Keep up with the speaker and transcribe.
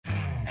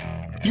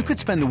You could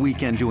spend the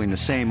weekend doing the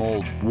same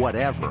old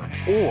whatever,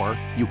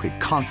 or you could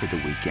conquer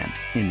the weekend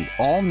in the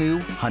all-new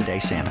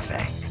Hyundai Santa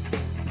Fe.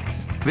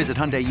 Visit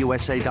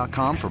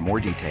HyundaiUSA.com for more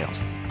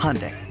details.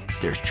 Hyundai,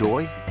 there's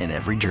joy in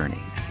every journey.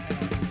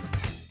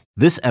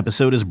 This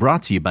episode is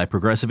brought to you by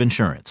Progressive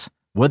Insurance.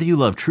 Whether you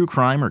love true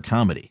crime or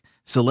comedy,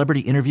 celebrity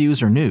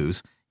interviews or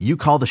news, you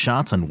call the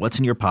shots on what's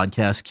in your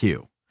podcast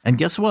queue. And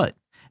guess what?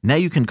 Now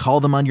you can call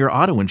them on your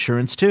auto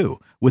insurance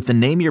too with the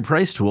Name Your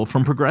Price tool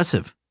from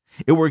Progressive.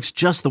 It works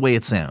just the way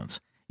it sounds.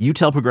 You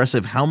tell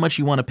Progressive how much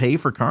you want to pay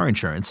for car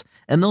insurance,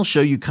 and they'll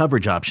show you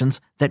coverage options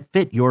that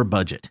fit your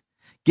budget.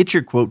 Get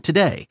your quote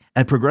today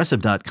at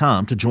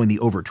Progressive.com to join the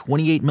over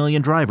 28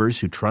 million drivers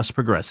who trust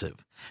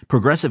Progressive.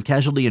 Progressive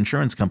Casualty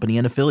Insurance Company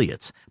and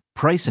Affiliates.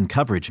 Price and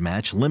coverage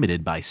match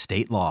limited by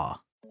state law.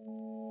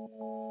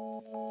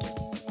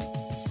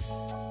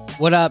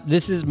 What up?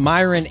 This is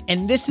Myron,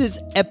 and this is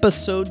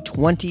episode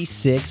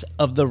 26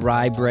 of the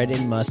Rye Bread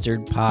and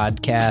Mustard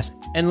podcast.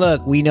 And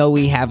look, we know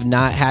we have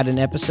not had an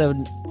episode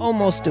in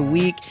almost a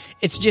week.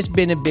 It's just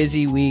been a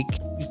busy week.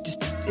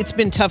 It's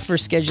been tough for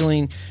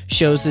scheduling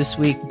shows this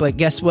week, but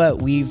guess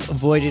what? We've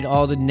avoided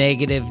all the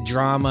negative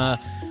drama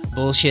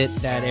bullshit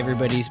that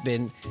everybody's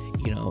been,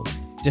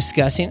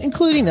 discussing,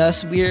 including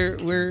us.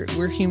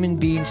 We're human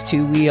beings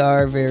too. We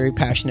are very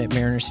passionate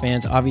Mariners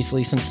fans.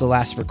 Obviously, since the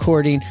last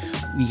recording,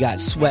 we got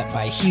swept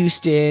by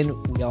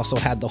Houston. We also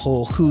had the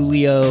whole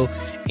Julio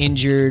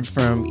injured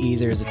from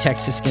either the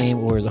Texas game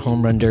or the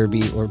home run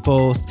derby or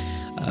both.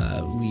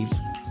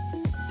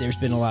 There's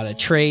been a lot of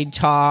trade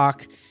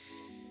talk.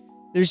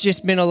 There's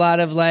just been a lot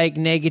of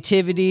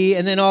negativity,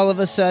 and then all of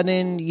a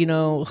sudden,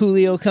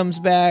 Julio comes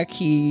back.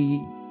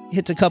 He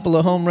hits a couple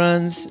of home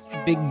runs,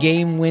 big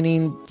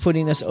game-winning,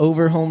 putting us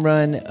over home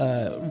run,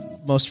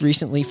 most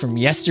recently from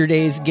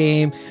yesterday's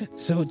game.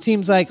 So it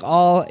seems like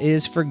all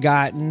is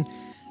forgotten.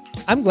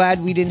 I'm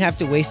glad we didn't have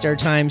to waste our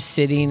time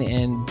sitting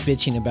and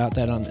bitching about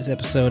that on this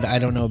episode. I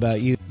don't know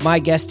about you. My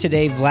guest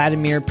today,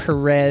 Vladimir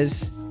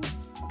Perez,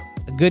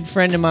 a good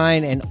friend of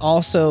mine and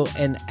also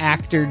an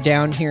actor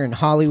down here in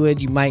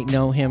Hollywood. You might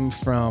know him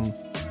from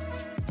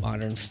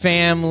Modern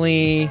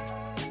Family,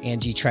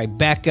 Angie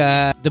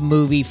Tribeca, the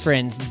movie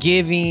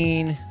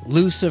Friendsgiving,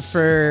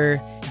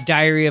 Lucifer,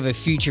 Diary of a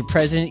Future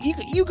President.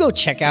 You go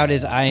check out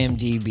his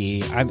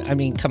IMDb. I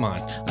mean, come on.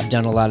 I've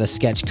done a lot of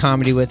sketch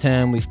comedy with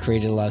him. We've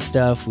created a lot of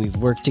stuff. We've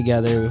worked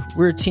together.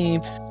 We're a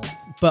team.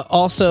 But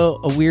also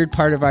a weird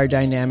part of our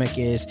dynamic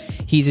is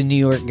he's a New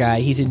York guy.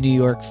 He's a New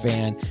York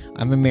fan.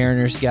 I'm a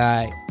Mariners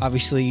guy.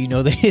 Obviously, you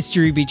know the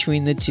history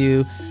between the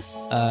two.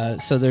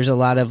 So there's a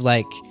lot of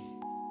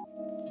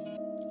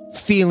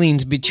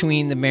feelings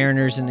between the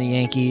Mariners and the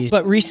Yankees.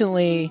 But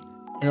recently,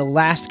 in the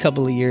last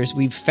couple of years,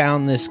 we've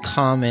found this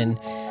common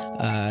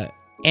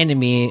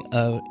enemy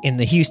in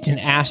the Houston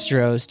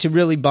Astros to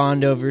really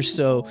bond over.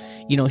 So,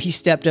 he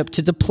stepped up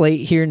to the plate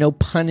here, no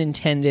pun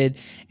intended,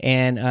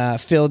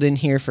 and filled in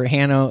here for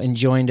Hanno and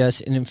joined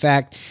us. And in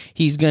fact,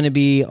 he's going to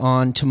be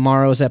on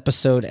tomorrow's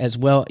episode as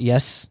well.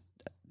 Yes,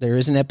 there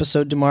is an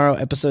episode tomorrow,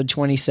 episode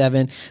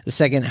 27, the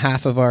second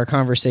half of our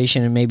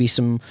conversation, and maybe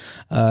some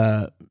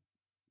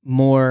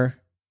more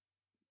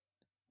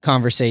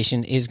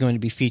conversation is going to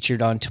be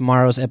featured on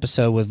tomorrow's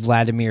episode with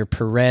Vladimir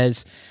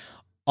Perez.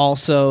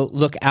 Also,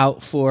 look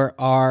out for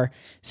our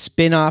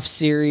spin-off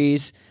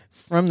series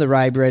from the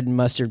Rye Bread and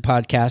Mustard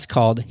podcast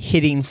called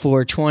Hitting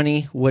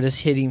 420. What is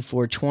Hitting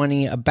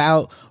 420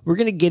 about? We're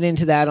going to get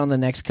into that on the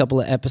next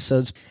couple of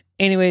episodes.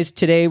 Anyways,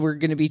 today we're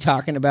going to be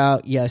talking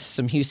about,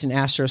 some Houston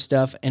Astros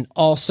stuff and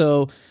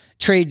also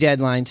trade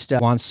deadline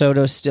stuff. Juan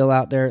Soto's still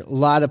out there. A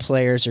lot of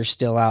players are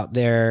still out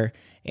there.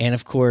 And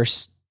of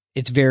course,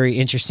 it's very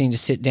interesting to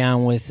sit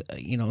down with,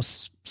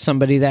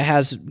 somebody that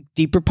has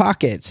deeper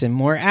pockets and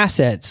more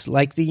assets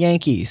like the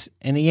Yankees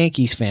and a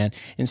Yankees fan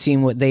and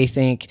seeing what they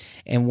think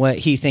and what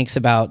he thinks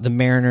about the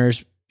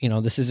Mariners.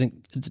 This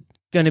isn't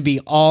going to be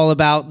all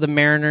about the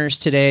Mariners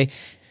today.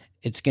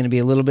 It's going to be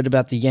a little bit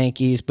about the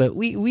Yankees, but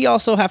we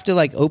also have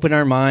to open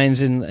our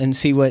minds and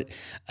see what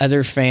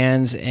other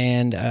fans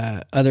and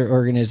other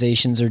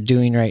organizations are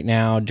doing right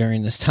now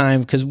during this time,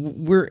 because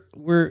we're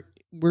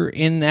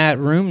in that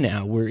room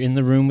now. We're in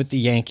the room with the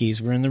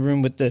Yankees. We're in the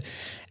room with the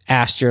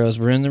Astros.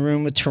 We're in the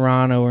room with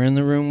Toronto. We're in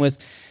the room with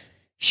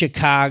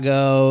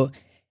Chicago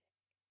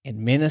and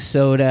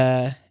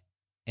Minnesota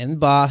and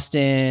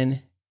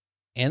Boston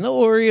and the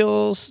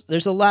Orioles.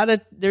 There's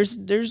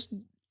there's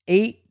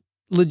 8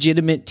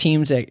 legitimate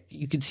teams that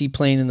you could see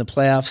playing in the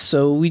playoffs.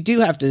 So we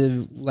do have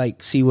to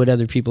see what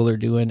other people are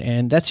doing.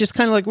 And that's just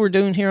kind of like we're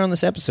doing here on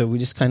this episode. We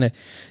just kind of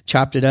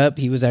chopped it up.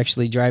 He was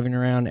actually driving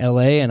around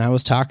LA and I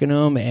was talking to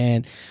him,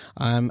 and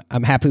I'm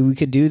happy we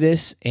could do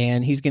this,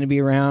 and he's going to be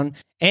around.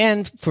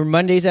 And for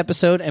Monday's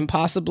episode and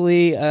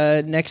possibly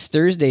next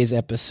Thursday's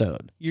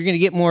episode, you're going to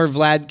get more of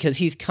Vlad because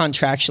he's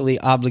contractually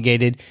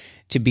obligated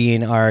to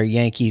being our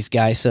Yankees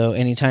guy. So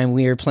anytime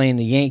we are playing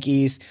the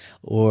Yankees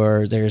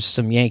or there's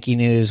some Yankee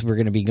news, we're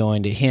going to be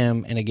going to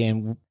him.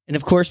 And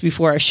of course,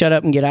 before I shut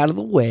up and get out of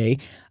the way,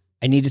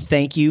 I need to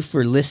thank you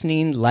for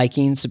listening,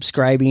 liking,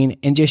 subscribing,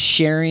 and just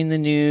sharing the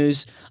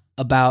news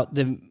about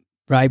the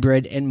Rye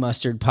Bread and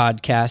Mustard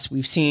podcast.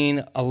 We've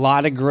seen a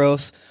lot of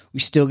growth. We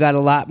still got a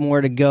lot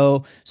more to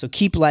go. So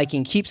keep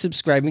liking, keep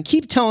subscribing,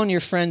 keep telling your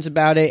friends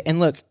about it. And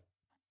look,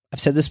 I've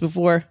said this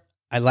before.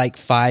 I like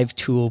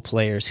 5-tool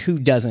players. Who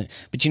doesn't?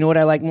 But you know what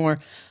I like more?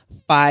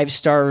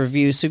 5-star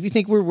reviews. So if you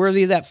think we're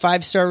worthy of that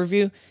 5-star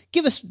review,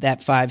 give us that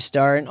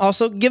 5-star and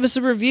also give us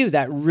a review.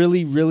 That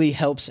really, really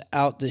helps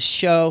out the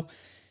show.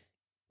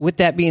 With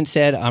that being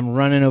said, I'm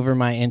running over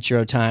my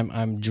intro time.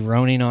 I'm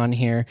droning on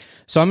here.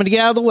 So I'm going to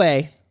get out of the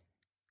way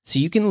so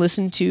you can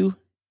listen to,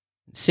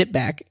 sit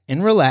back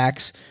and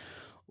relax,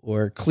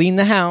 or clean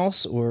the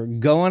house, or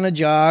go on a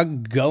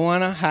jog, go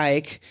on a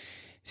hike,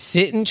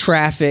 sit in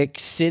traffic,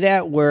 sit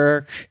at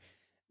work,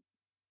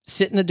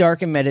 sit in the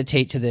dark and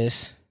meditate to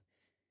this.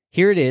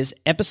 Here it is,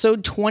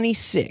 episode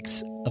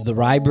 26 of the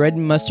Rye Bread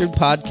and Mustard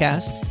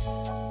podcast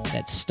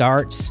that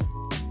starts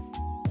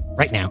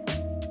right now.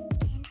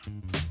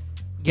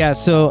 Yeah,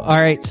 so, all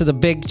right, so the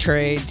big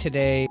trade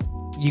today,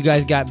 you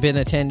guys got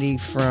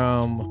Benintendi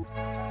from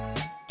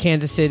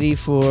Kansas City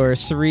for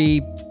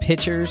 3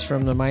 pitchers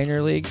from the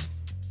minor leagues.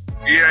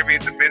 Yeah, I mean,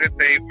 the minute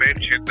they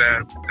mentioned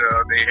that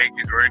the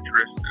Yankees were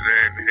interested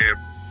in him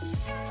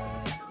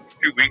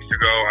 2 weeks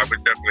ago, I was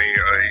definitely,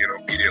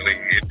 immediately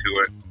into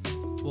it.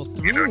 Well,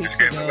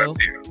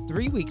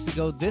 3 weeks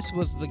ago, this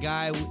was the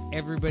guy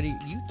everybody,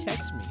 you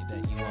text me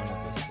that you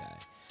wanted this guy.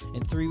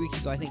 And 3 weeks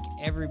ago, I think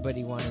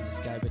everybody wanted this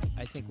guy, but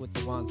I think with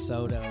the Juan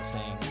Soto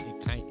thing,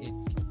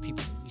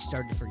 people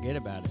started to forget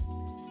about it.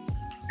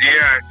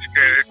 Yeah,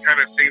 it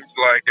kind of seems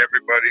like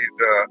everybody's,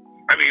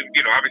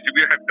 obviously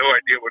we have no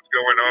idea what's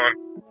going on,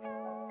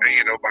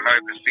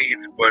 behind the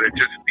scenes, but it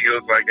just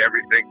feels like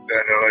everything's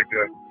at like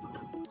a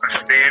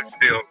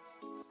standstill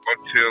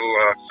until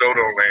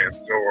Soto lands,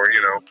 or,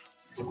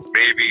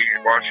 maybe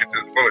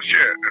Washington's full of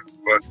shit.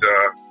 But,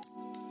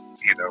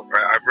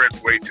 I've read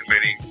way too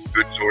many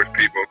good source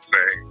people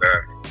saying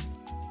that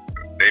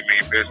they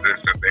mean business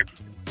and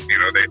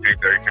they think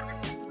they can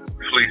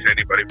fleece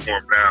anybody for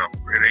them now.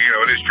 And,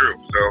 it is true.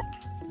 So,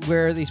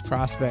 where are these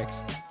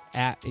prospects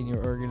at in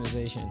your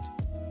organization?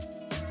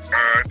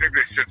 I think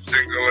they said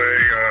single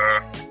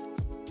A,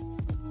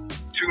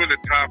 2 in the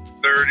top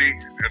 30,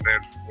 and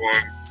then 1,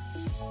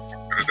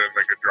 and then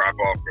like a drop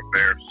off from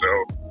there. So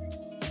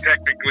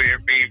technically,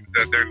 it means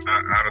that they're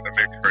not out of the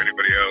mix for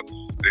anybody else.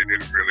 They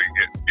didn't really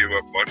give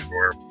up much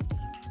for him.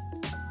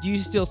 Do you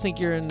still think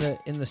you're in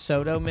the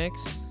Soto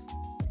mix?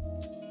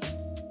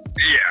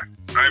 Yeah,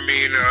 I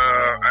mean,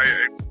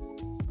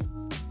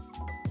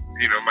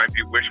 might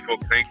be wishful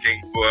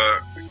thinking,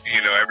 but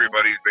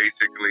everybody's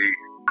basically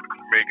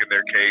making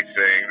their case,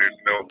 saying there's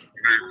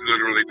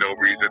literally no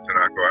reason to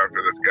not go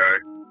after this guy.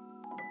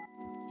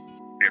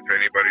 If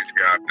anybody's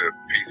got the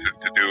pieces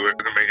to do it, it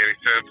doesn't make any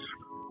sense.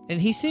 And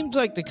he seems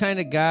like the kind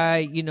of guy,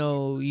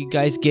 you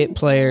guys get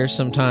players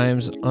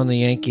sometimes on the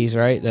Yankees,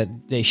 right? That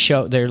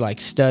they're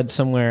like studs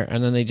somewhere,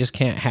 and then they just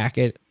can't hack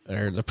it,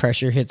 or the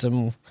pressure hits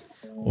them,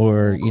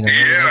 or, they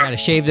got to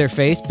shave their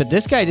face. But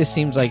this guy just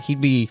seems like he'd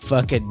be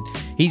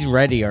he's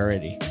ready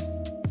already.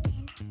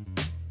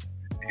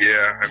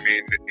 Yeah, I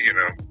mean, he's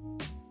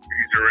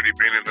already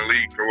been in the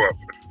league for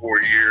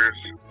 4 years.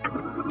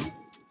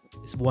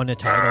 He's won a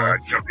title. Won a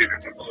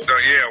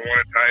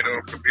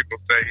title. Some people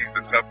say he's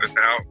the toughest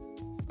out.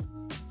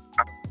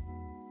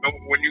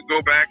 When you go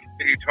back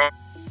and you talk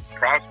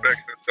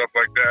prospects and stuff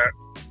like that,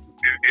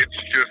 it's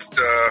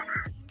just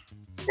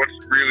what's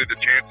really the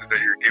chances that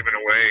you're giving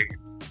away,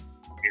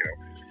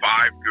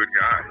 5 good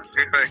guys?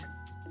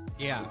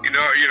 Yeah.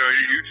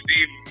 You've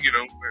seen,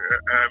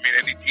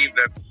 any team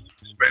that's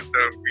spent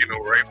the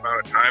right amount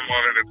of time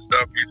on it and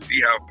stuff, you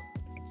see how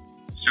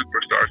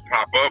superstars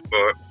pop up,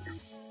 but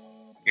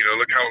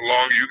look how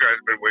long you guys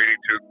have been waiting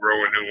to grow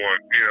a new one.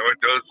 It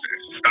does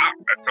stop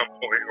at some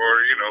point, or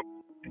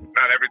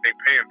not everything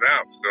pans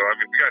out. So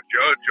we got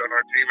Judge on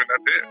our team, and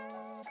that's it.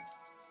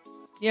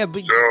 Yeah,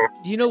 but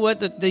you know what?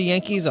 The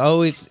Yankees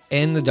always,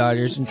 and the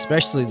Dodgers, and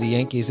especially the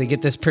Yankees, they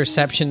get this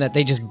perception that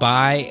they just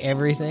buy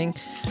everything.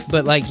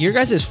 But your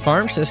guys'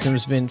 farm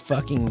system's been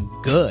fucking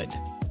good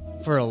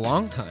for a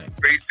long time.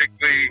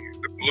 Basically,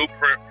 the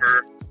blueprint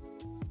for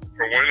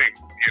winning.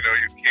 You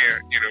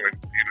can't.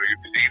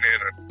 You've seen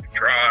it and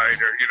tried,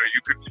 or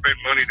you could spend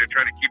money to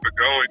try to keep it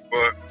going,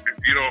 but if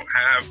you don't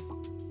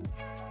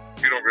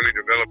really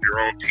develop your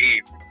own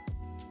team,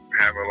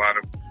 have a lot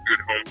of good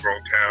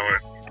homegrown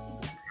talent,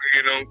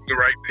 the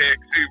right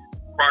picks, you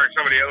acquire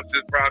somebody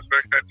else's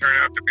prospects that turn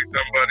out to be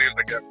somebody,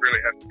 that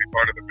really has to be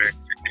part of the mix.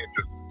 You can't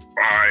just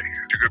buy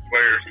 2 good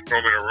players and throw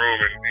them in a room,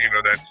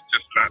 and that's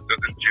just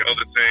doesn't gel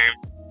the same.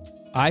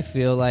 I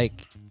feel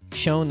like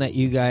showing that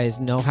you guys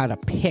know how to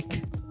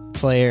pick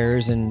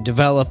players and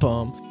develop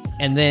them,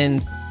 and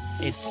then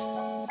it's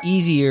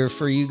easier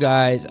for you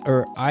guys,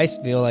 or I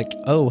feel like,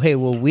 oh, hey,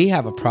 well, we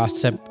have a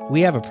prospect.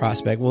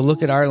 Well,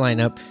 look at our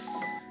lineup.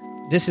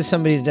 This is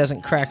somebody that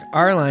doesn't crack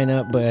our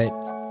lineup, but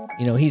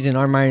he's in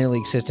our minor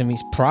league system.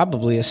 He's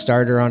probably a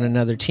starter on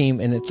another team,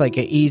 and it's like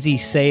an easy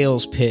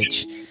sales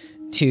pitch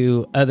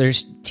to other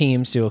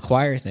teams to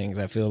acquire things,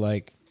 I feel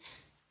like.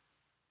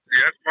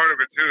 Yeah, that's part of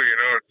it too.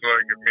 It's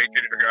like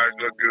making the guys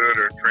look good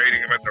or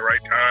trading them at the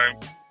right time.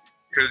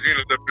 Because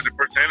the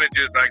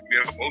percentages, like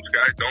most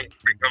guys don't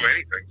become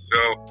anything. So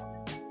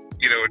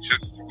it's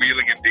just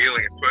wheeling and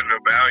dealing and putting a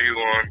value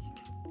on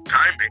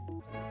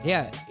timing.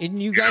 Yeah, and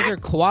you guys are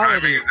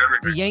quality.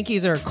 The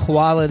Yankees are a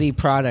quality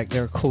product.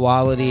 They're a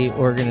quality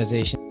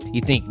organization.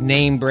 You think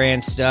name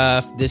brand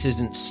stuff. This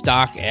isn't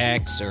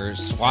StockX or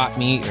Swap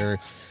Meet or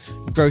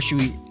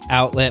grocery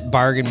outlet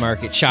bargain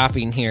market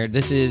shopping here.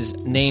 This is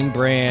name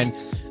brand,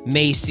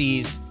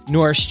 Macy's,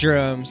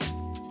 Nordstrom's,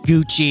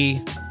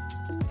 Gucci.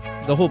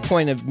 The whole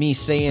point of me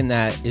saying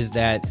that is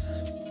that,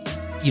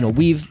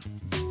 we've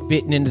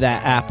bitten into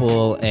that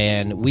apple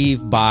and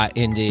we've bought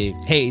into,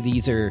 hey,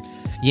 these are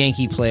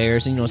Yankee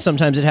players. And,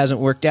 sometimes it hasn't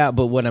worked out.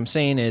 But what I'm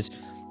saying is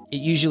it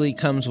usually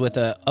comes with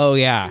a, oh,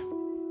 yeah,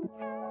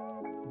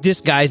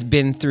 this guy's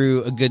been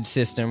through a good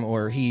system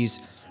or he's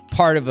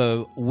part of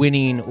a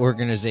winning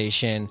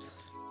organization.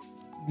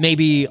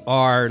 Maybe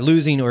our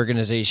losing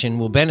organization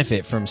will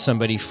benefit from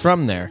somebody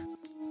from there.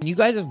 You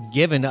guys have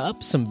given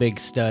up some big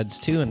studs,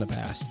 too, in the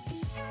past.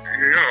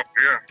 Yeah.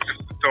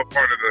 It's all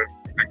part of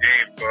the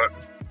game.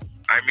 But,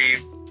 I mean,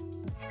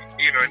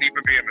 and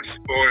even being a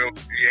spoiled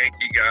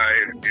Yankee guy,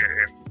 and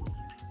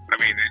I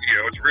mean,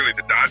 it's really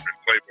the Dodgers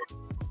playbook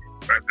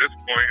at this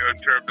point in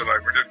terms of,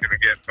 we're just going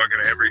to get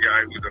fucking every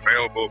guy who's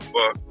available.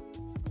 But,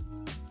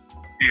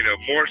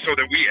 more so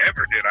than we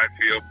ever did, I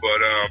feel.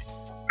 But,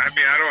 I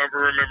mean, I don't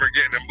ever remember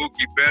getting a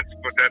Mookie Betts,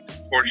 but that's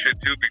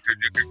horseshit too because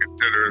you could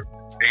consider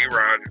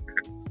A-Rod,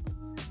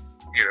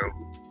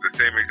 the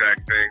same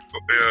exact thing.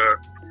 But,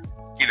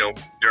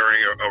 during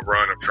a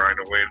run of trying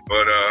to win.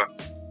 But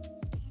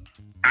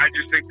I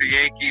just think the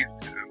Yankees'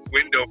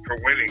 window for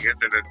winning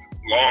isn't as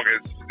long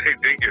as they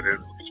think it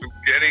is. So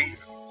getting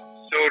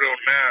Soto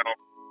now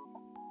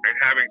and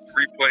having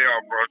 3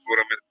 playoff runs with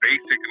him is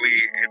basically,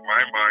 in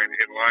my mind,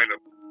 in line of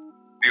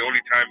the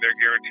only time they're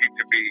guaranteed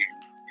to be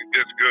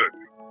this good.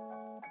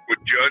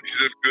 With Judge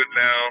this good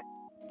now,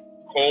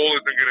 Cole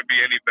isn't going to be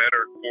any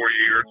better in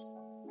 4 years.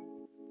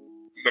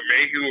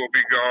 LeMahieu will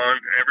be gone.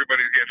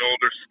 Everybody's getting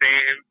older.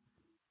 Stanton,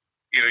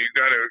 you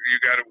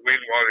gotta win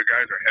while the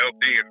guys are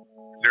healthy. And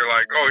they're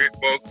like, oh, yeah,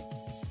 well,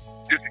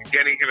 just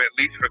getting him at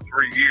least for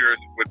 3 years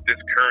with this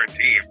current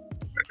team,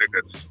 I think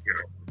that's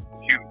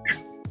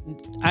huge.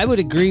 I would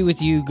agree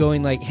with you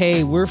going like,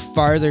 hey, we're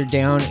farther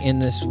down in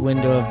this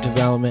window of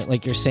development.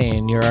 Like you're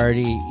saying, you're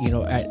already,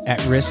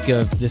 at risk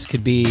of this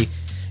could be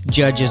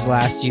Judge's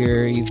last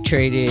year. You've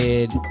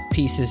traded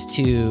pieces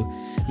to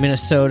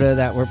Minnesota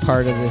that were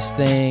part of this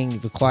thing.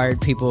 You've acquired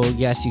people.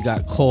 Yes, you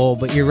got Cole,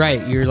 but you're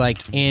right. You're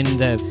like in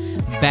the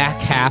back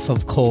half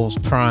of Cole's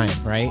prime,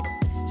 right?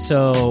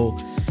 So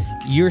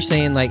you're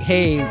saying like,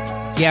 hey,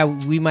 yeah,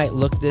 we might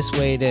look this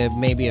way to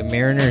maybe a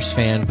Mariners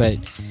fan, but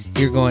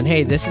you're going,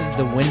 hey, this is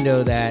the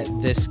window that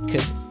this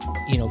could,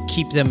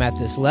 keep them at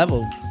this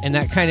level. And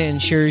that kind of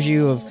ensures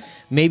you of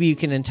maybe you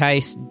can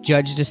entice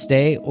Judge to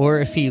stay, or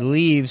if he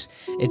leaves,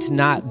 it's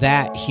not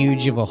that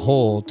huge of a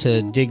hole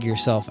to dig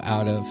yourself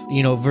out of,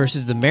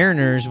 versus the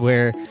Mariners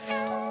where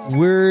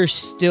we're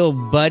still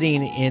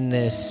budding in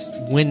this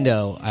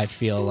window, I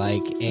feel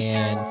like.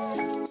 And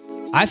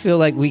I feel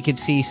like we could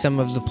see some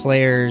of the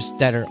players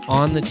that are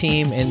on the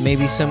team and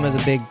maybe some of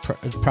the big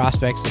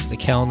prospects like the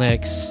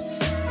Kelnicks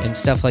and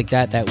stuff like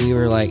that we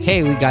were like,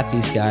 hey, we got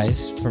these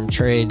guys from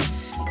trades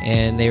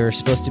and they were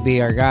supposed to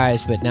be our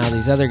guys, but now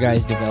these other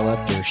guys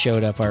developed or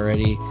showed up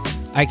already.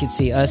 I could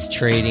see us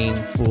trading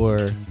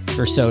for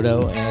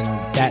Soto and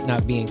that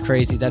not being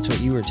crazy. That's what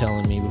you were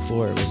telling me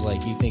before. It was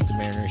like you think the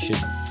Mariners should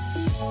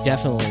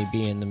definitely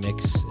be in the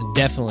mix and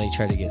definitely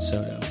try to get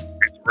Soto.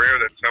 It's rare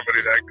that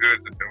somebody that good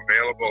is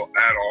available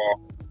at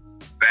all.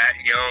 That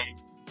young,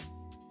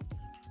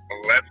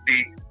 a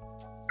lefty,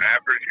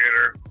 average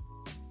hitter.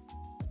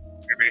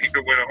 I mean, he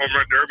could win a home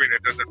run derby and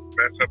it doesn't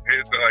mess up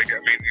his.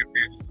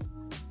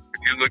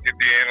 If you look at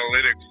the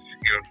analytics,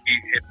 he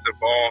hits the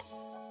ball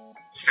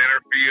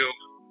center field,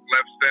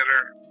 left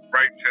center,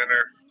 right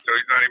center. So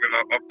he's not even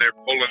up there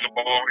pulling the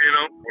ball.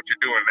 What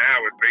you're doing now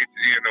is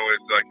basically,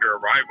 is like your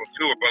arrival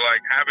to it. But like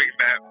having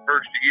that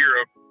first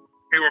year of,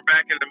 hey, we're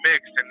back in the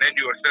mix, and then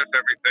you assess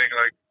everything.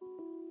 Like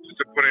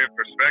just to put it in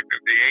perspective,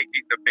 the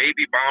Yankees, the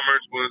Baby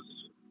Bombers was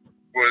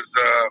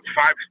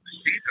 5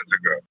 seasons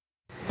ago.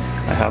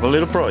 I have a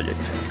little project.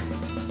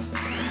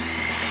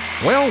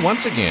 Well,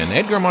 once again,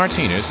 Edgar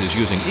Martinez is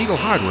using Eagle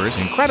Hardware's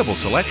incredible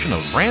selection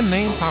of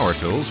brand-name power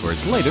tools for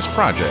his latest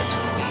project.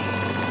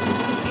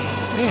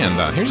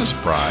 And here's a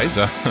surprise.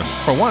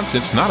 For once,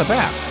 it's not a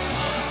bat.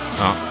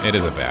 Oh, it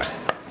is a bat.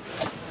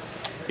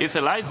 It's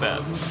a light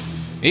bat.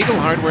 Eagle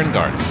Hardware and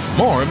Garden.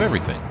 More of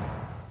everything.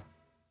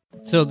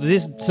 So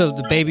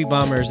the Baby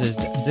Bombers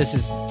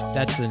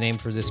that's the name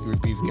for this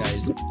group you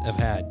guys have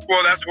had.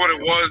 Well, that's what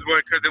it was,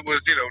 because it was,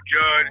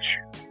 Judge,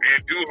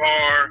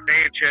 Andujar,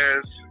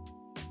 Sanchez,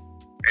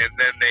 and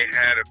then they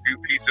had a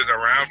few pieces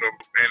around them,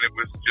 and it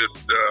was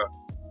just,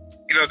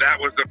 that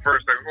was the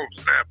first, like, oh,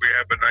 snap, we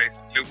have a nice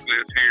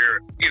nucleus here.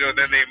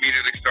 Then they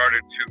immediately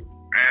started to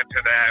add to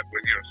that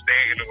with,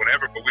 Stanton and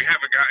whatever, but we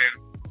haven't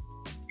gotten,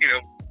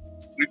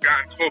 we've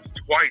gotten close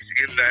twice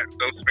in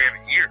those span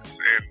of years.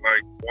 And,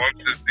 like, once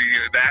is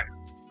that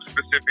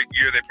specific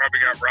year, they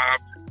probably got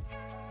robbed.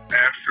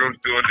 Astros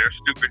doing their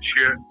stupid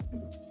shit.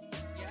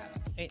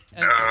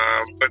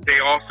 But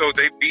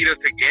they beat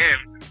us again,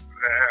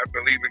 I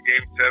believe, in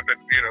Game 7, a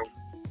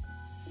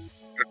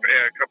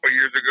couple of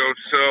years ago.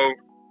 So,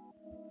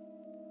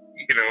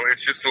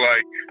 it's just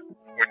like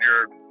when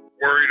you're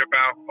worried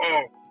about,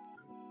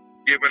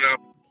 giving up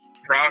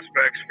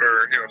prospects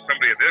for,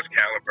 somebody of this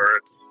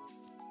caliber,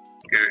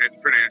 it's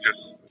pretty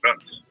just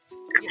nuts.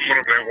 It's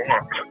what they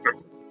want.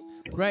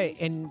 Right,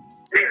 and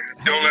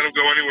don't let them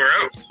go anywhere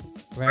else.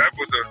 Right. That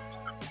was a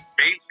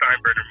main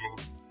Steinbrenner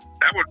move.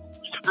 That would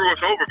screw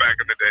us over back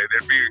in the day.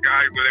 There'd be a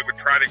guy where they would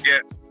try to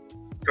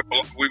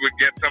we would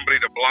get somebody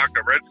to block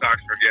the Red Sox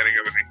from getting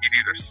him, and he'd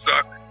either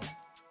suck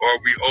or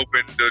we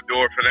opened the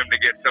door for them to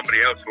get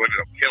somebody else who ended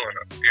up killing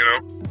us,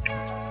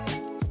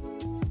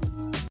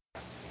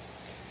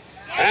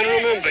 And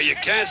remember, you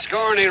can't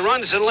score any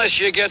runs unless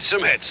you get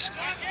some hits.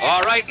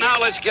 All right, now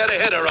let's get a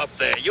hitter up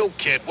there. You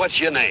kid, what's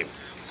your name?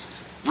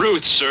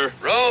 Ruth, sir.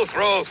 Ruth,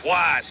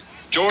 what?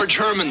 George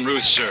Herman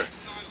Ruth, sir.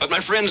 But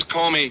my friends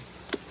call me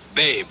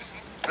Babe.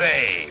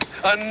 Babe.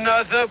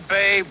 Another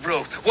Babe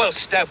Ruth. Well,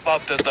 step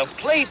up to the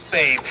plate,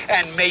 Babe,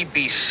 and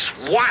maybe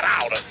swat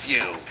out a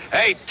few.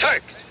 Hey,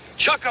 Turk,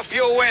 chuck a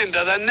few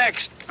into the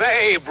next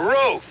Babe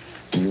Ruth.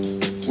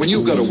 When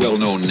you've got a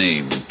well-known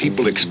name,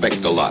 people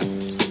expect a lot.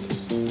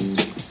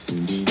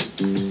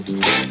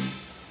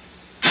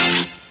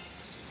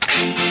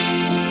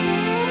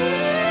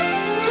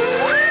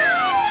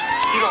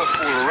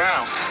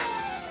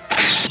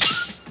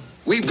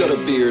 We've got a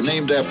beer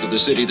named after the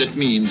city that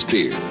means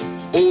beer.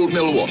 Old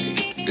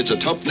Milwaukee. It's a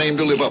tough name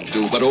to live up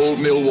to, but Old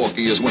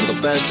Milwaukee is one of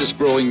the fastest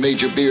growing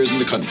major beers in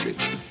the country.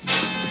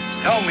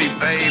 Tell me,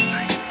 Babe,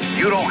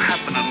 you don't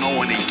happen to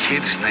know any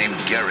kids named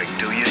Garrick,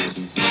 do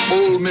you?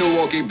 Old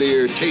Milwaukee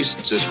beer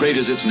tastes as great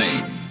as its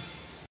name.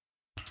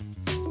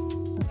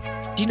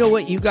 Do you know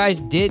what? You guys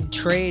did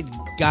trade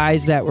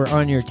guys that were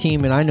on your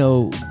team, and I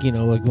know,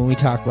 like when we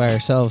talk by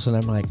ourselves, and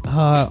I'm like,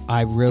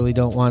 I really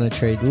don't want to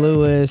trade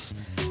Lewis.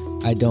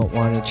 I don't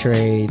want to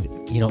trade,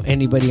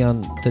 anybody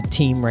on the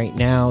team right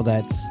now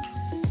that's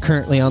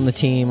currently on the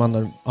team, on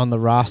the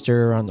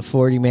roster, on the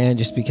 40-man,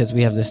 just because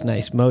we have this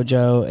nice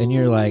mojo. And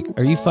you're like,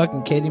 are you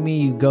fucking kidding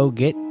me? You go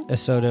get a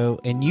Soto,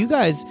 and you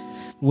guys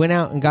went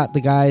out and got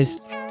the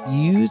guys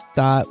you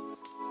thought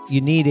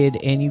you needed,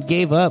 and you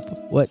gave up,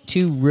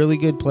 two really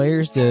good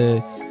players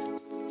to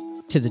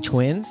the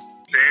Twins?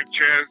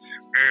 Sanchez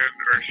and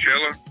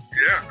Urshela.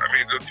 Yeah, I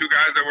mean, the two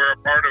guys that were a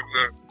part of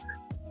a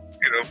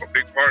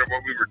big part of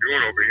what we were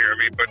doing over here. I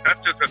mean, but that's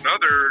just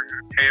another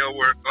tale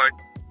where it's like,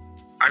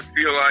 I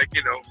feel like,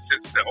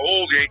 since the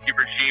old Yankee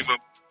regime of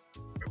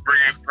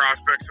bringing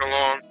prospects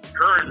along,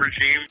 current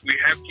regime, we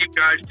have keep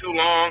guys too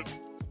long,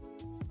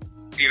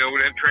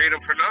 and trade them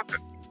for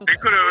nothing. We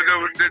could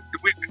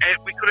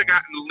have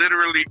gotten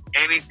literally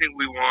anything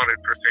we wanted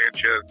for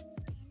Sanchez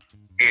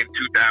in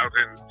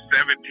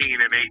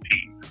 2017 and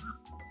 18.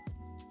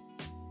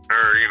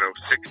 Or,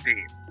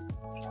 16.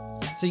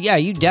 So yeah,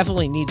 you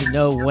definitely need to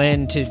know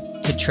when to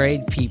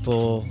trade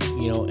people,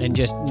 and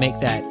just make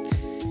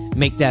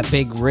that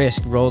big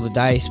risk, roll the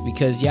dice,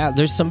 because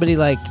there's somebody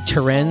like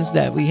Terens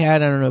that we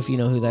had. I don't know if you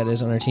know who that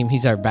is on our team.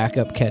 He's our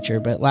backup catcher,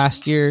 but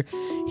last year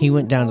he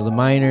went down to the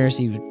minors.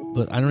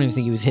 I don't even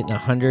think he was hitting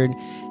 100.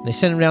 And they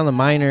sent him down the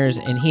minors,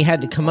 and he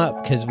had to come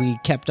up because we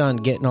kept on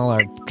getting all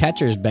our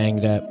catchers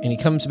banged up. And he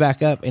comes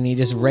back up, and he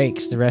just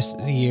rakes the rest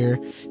of the year.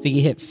 I think he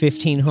hit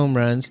 15 home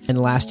runs.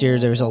 And last year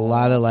there was a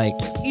lot of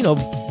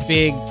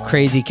big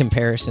crazy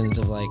comparisons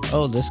of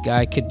this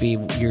guy could be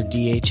your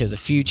DH of the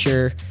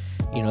future.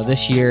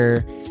 This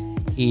year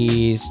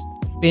he's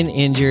been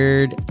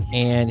injured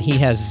and he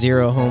has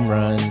 0 home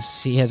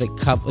runs. He has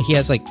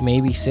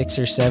maybe 6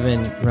 or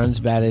 7 runs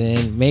batted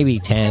in, maybe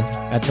 10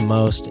 at the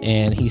most,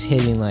 and he's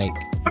hitting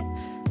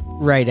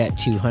right at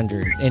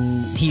 200.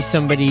 And he's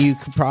somebody you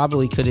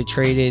could have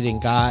traded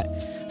and got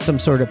some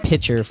sort of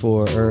pitcher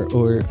for,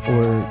 or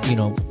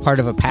part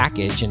of a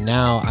package. And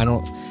now I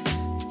don't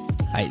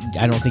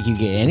think you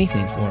get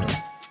anything for him.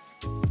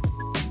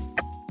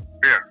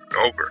 Yeah,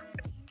 over.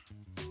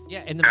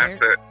 Yeah, and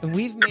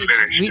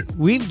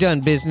we've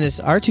done business.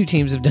 Our two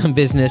teams have done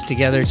business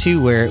together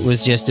too, where it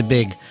was just a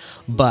big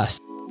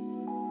bust.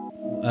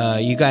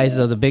 You guys,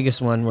 though, the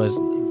biggest one was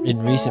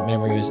in recent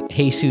memory was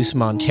Jesus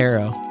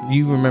Montero.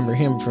 You remember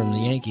him from the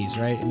Yankees,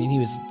 right? I mean, he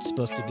was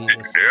supposed to be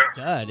this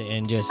stud,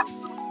 and just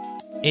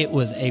it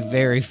was a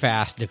very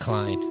fast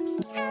decline.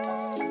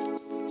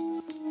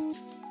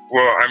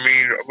 Well, I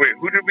mean, wait,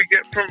 who did we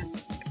get from?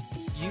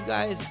 You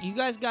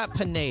guys got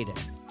Pineda.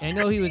 I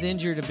know he was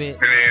injured a bit,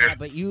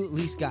 but you at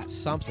least got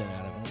something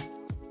out of him.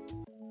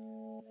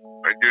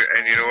 I did,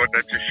 and you know what?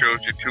 That just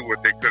shows you too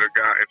what they could have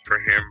gotten for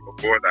him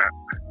before that.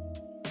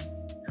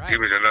 Right. He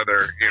was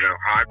another,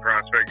 high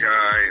prospect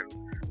guy, and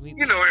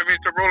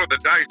it's a roll of the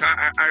dice.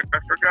 I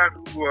forgot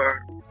who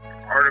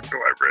article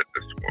I read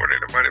this morning.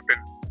 It might have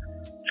been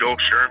Joel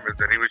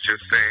Sherman's, and he was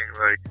just saying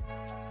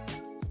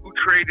who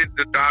traded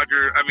the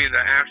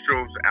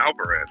Astros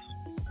Alvarez.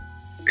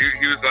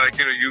 He was like,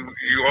 you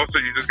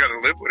just got to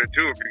live with it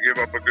too if you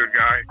give up a good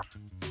guy.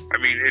 I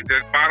mean,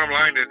 the bottom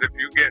line is if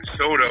you get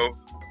Soto,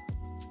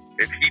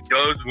 if he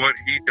does what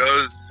he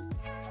does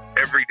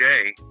every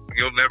day,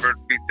 you'll never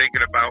be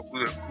thinking about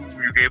who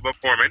you gave up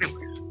for him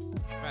anyways.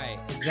 Right,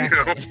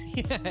 exactly.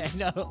 Yeah, I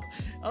know.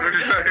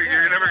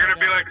 You're never going to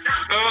be like,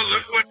 oh,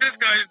 look what this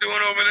guy's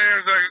doing over there.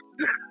 It's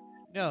like,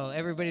 no,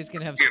 everybody's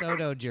going to have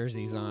Soto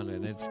jerseys on,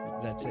 and that's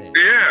it.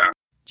 Yeah.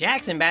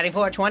 Jackson batting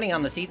 .420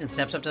 on the season,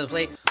 steps up to the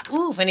plate.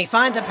 Oof, and he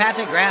finds a patch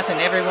of grass, and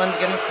everyone's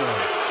going to score.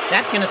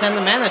 That's going to send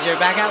the manager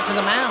back out to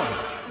the mound.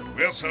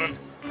 Well, son,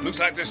 looks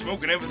like they're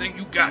smoking everything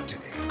you got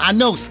today. I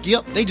know,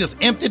 Skip. They just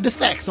emptied the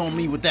sacks on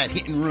me with that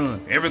hit and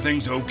run.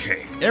 Everything's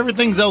okay.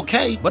 Everything's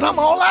okay, but I'm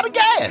all out of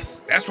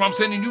gas. That's why I'm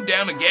sending you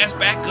down to Gas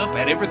Backup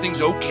at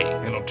Everything's Okay,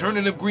 an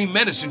alternative green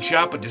medicine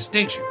shop of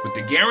distinction with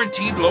the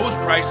guaranteed lowest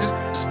prices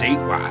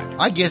statewide.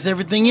 I guess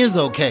everything is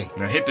okay.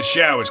 Now hit the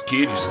showers,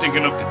 kid. You're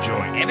stinking up the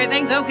joint.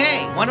 Everything's okay.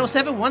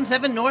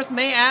 10717 North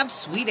May Ave,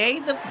 Suite A,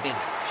 The Village.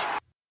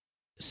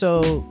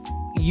 So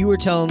you were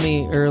telling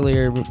me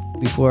earlier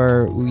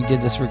before we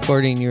did this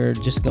recording, you were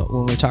just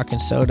when we were talking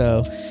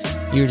Soto,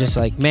 you were just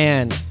like,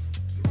 man,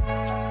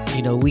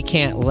 we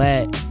can't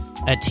let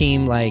a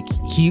team like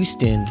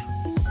Houston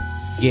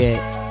get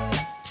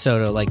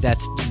Soto. Like,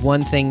 that's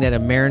one thing that a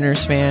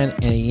Mariners fan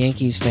and a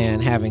Yankees fan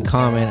have in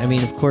common. I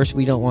mean, of course,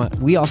 we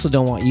also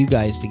don't want you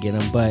guys to get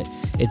him, but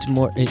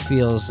it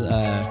feels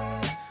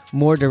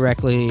more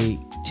directly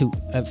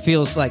it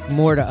feels like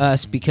more to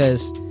us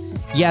because,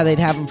 yeah, they'd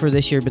have him for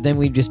this year, but then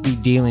we'd just be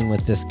dealing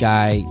with this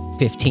guy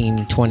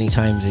 15, 20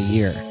 times a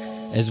year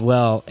as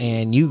well.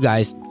 And you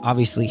guys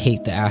obviously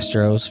hate the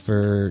Astros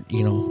for,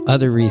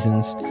 other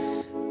reasons.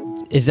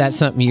 Is that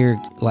something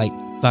you're like,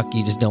 fuck,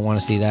 you just don't want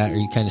to see that? Are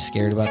you kind of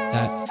scared about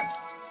that?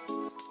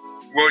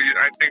 Well,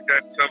 I think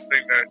that's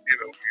something that,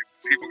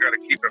 people got to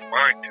keep in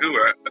mind, too.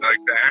 Like,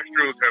 the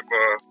Astros have,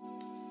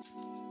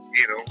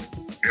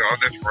 on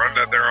this run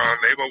that they're on,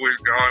 they've always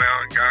gone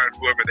out and gotten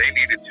whoever they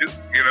needed to,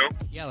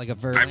 Yeah, like a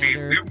Verlander. I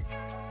mean,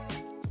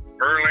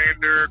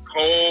 Verlander,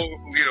 Cole,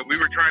 we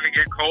were trying to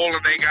get Cole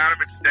and they got him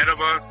instead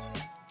of us.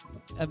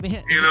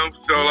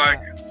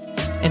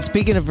 And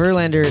speaking of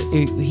Verlander,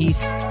 he's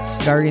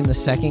starting the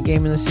second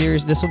game in the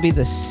series. This will be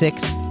the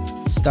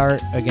 6th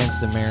start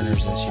against the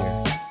Mariners this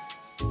year.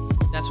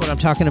 That's what I'm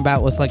talking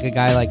about with like a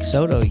guy like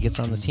Soto. He gets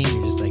on the team,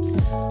 you're just like,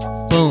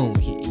 boom,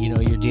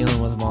 you're dealing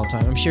with him all the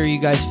time. I'm sure you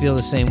guys feel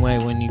the same way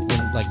when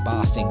like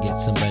Boston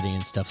gets somebody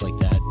and stuff like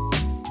that.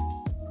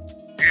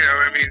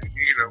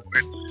 It's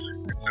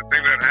a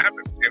thing that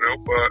happens,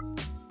 but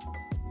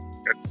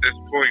at this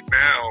point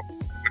now,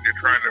 when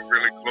you're trying to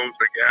really close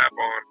the gap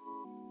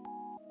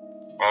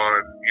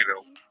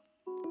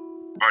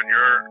on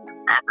your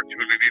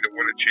opportunity to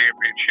win a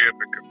championship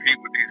and compete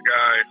with these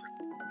guys,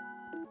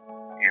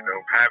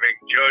 having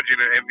Judge in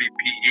an MVP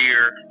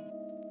year,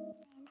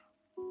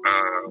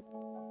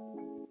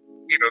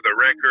 the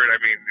record,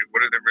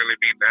 what does it really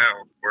mean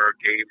now? We're a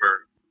game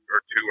or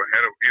two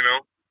ahead of,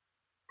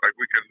 like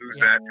we could lose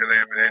that to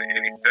them at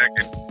any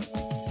second.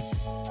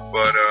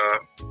 But,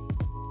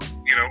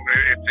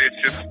 it's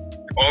just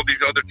all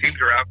these other teams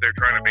are out there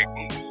trying to make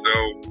moves. So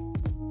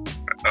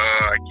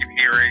I keep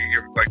hearing,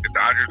 like, the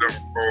Dodgers,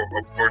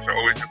 of course, are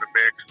always in the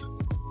mix.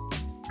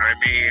 I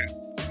mean,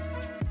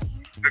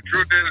 the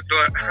truth is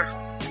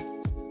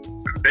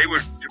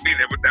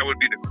that would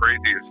be the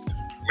craziest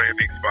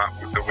landing spot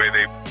with the way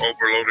they've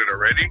overloaded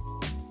already.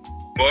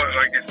 But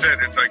like you said,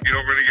 it's like you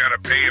don't really got to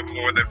pay him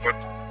more than what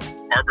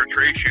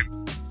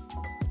arbitration,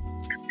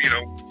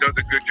 does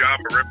a good job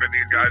of ripping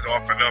these guys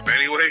off and up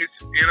anyways,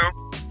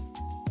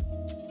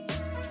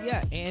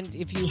 Yeah, and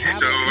if you have...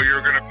 So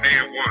you're going to pay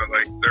him what,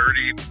 like 30?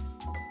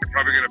 You're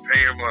probably going to pay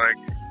him like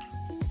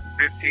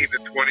 15 to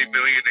 20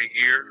 million a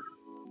year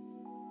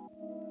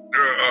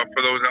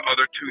for those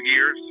other 2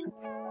 years.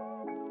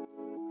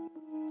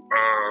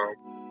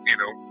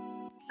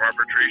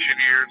 Arbitration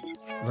years.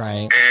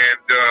 Right. And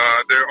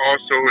there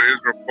also is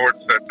reports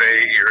that they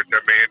are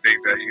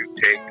demanding that you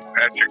take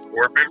Patrick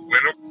Corbin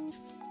with them.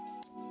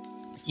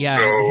 Yeah,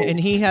 so, and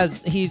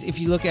he's if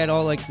you look at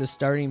all like the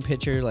starting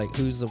pitcher, like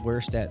who's the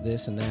worst at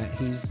this and that,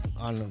 he's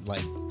on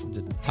like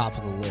the top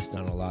of the list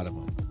on a lot of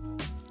them.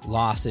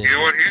 Losses. You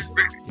know what,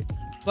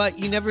 but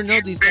you never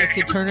know, these guys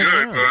could turn it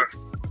around.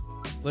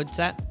 What's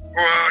that?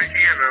 Well, I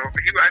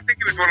think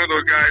he was one of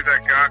those guys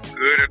that got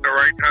good at the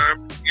right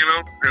time,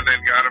 and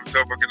then got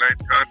himself a nice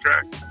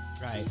contract.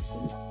 Right.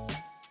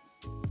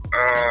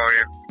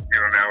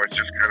 Now it's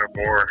just kind of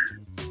more,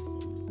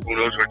 who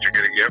knows what you're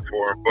going to get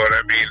for him. But,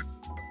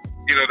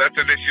 that's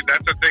an issue.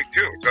 That's a thing,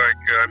 too. It's like,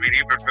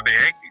 even for the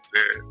Yankees,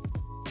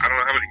 I don't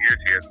know how many years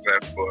he has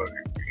left, but,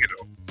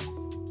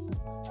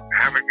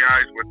 having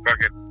guys with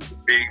fucking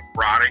big,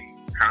 rotting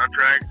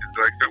contracts is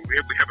like, we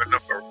have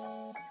enough of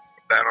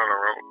that on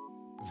our own.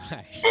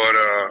 Right. But,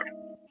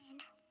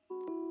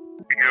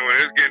 it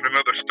is getting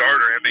another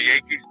starter, and the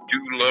Yankees do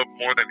love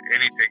more than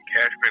anything.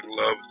 Cashman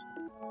loves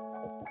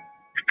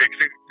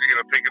fixing,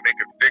 thinking they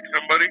can fix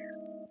somebody.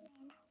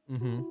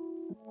 Mm-hmm.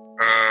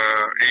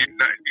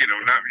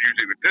 Not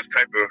usually with this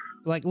type of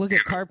like. Look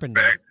at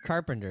Carpenter.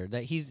 Carpenter,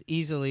 that he's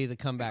easily the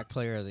comeback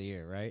player of the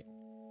year, right?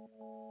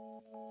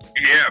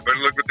 Yeah, but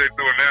look what they're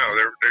doing now.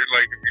 They're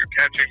like, if you're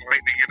catching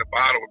lightning in a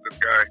bottle with this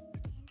guy.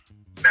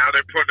 Now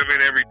they're putting him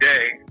in every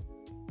day,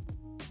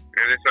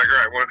 and it's like, all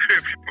right, well, if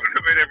you put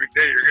him in every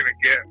day, you're going to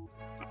get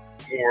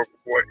more of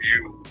what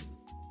you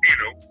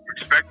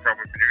expect from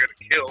him. You're going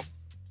to kill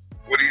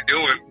what he's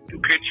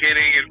doing, pitch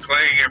hitting and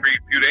playing every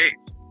few days.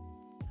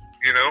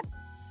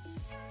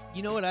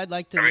 You know what I'd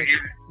like to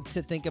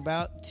to think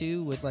about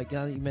too, with like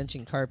now that you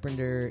mentioned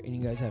Carpenter and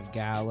you guys have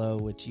Gallo,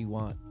 which you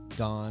want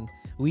gone.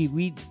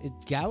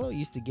 Gallo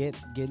used to get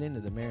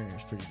into the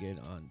Mariners pretty good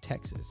on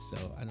Texas,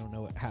 so I don't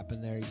know what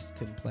happened there. He just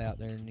couldn't play out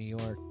there in New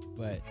York,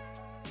 but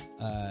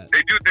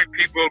they do think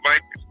people might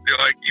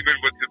like, even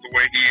with the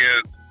way he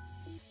is,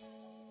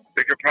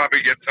 they could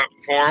probably get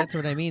something for him. That's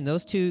what I mean.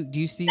 Those two, do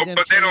you see them?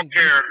 But they don't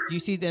care. Do you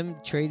see them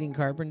trading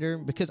Carpenter?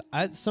 Because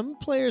some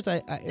players,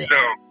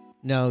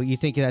 no. You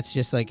think that's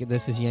just like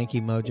this is Yankee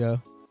mojo?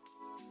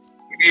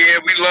 Yeah,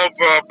 we love,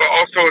 but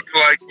also it's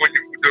like when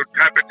the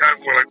type of time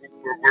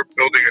we're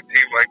building a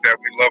team like that,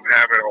 we love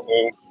having a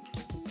whole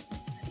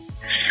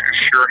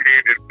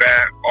sure-handed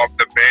bat off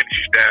the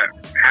bench that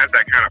has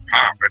that kind of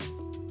pop.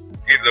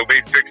 And the way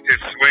he fixed his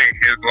swing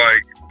is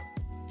like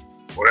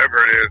whatever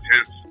it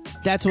is.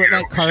 That's what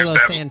Carlos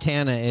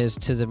Santana is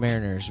to the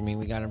Mariners. I mean,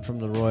 we got him from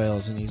the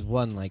Royals, and he's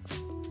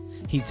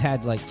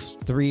had like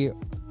three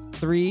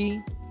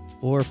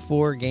or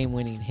 4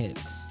 game-winning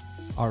hits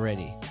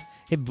already.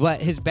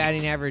 But his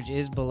batting average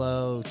is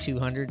below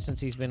 200 since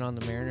he's been on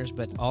the Mariners,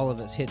 but all of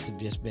his hits have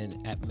just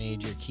been at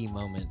major key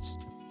moments.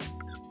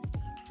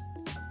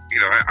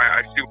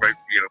 I see why,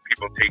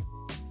 people take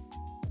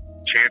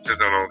chances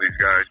on all these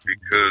guys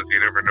because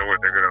you never know what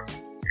they're going to,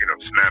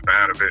 snap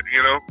out of it,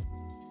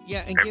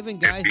 Yeah, and giving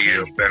guys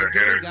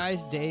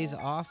days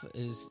off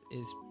is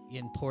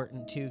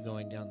important too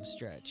going down the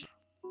stretch.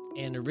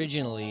 And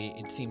originally,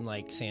 it seemed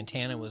like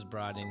Santana was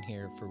brought in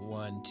here for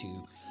one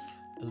to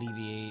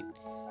alleviate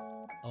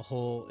a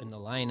hole in the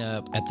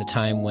lineup at the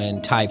time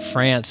when Ty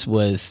France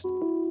was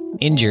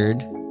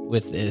injured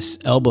with this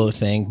elbow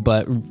thing,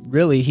 but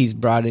really he's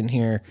brought in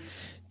here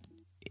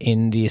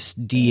in this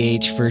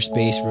DH first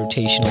base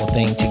rotational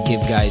thing to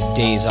give guys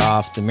days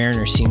off. The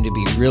Mariners seem to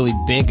be really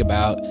big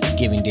about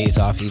giving days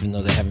off, even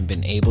though they haven't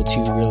been able to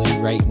really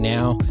right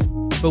now.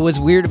 But what's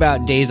weird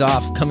about days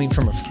off coming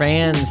from a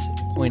fan's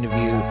point of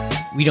view,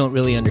 we don't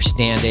really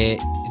understand it.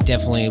 It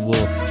definitely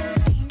will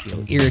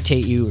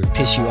irritate you or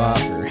piss you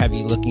off or have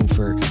you looking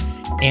for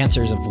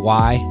answers of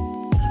why.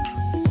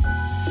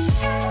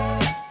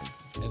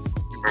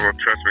 Oh,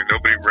 trust me,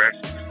 nobody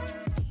rests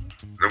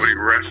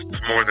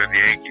more than the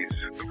Yankees.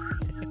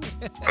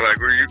 Like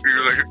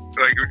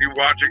when you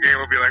watch a game,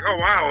 we'll be like, oh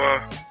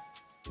wow,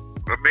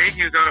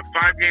 Mayhew's on a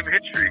 5-game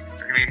hit streak,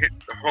 and he hit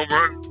a home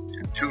run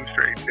 2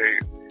 straight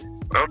days.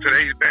 Well,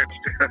 today he's benched.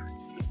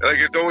 Like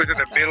it's always in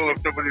the middle of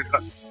somebody's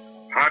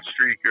hot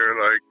streak,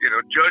 or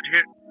Judge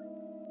hit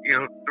 3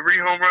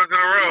 home runs in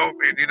a row,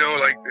 and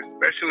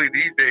especially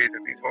these days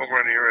in these home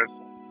run eras,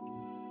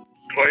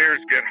 players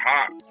get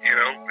hot. They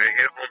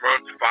hit home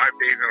runs 5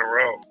 days in a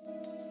row,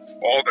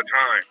 all the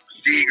time.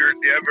 Seager,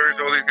 Devers,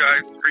 all these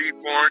guys, 3,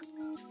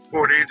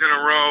 4 days in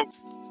a row.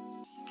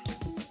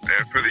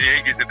 And for the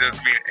Yankees, it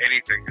doesn't mean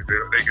anything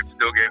because they can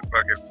still get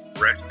fucking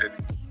rested.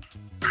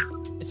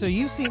 So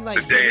you've seen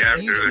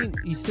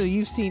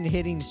you've seen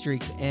hitting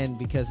streaks end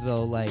because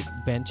they'll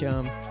bench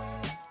them.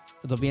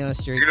 They'll be on a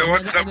streak.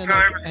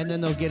 And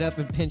then they'll get up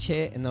and pinch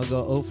hit, and they'll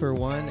go 0 for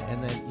 1,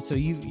 and then so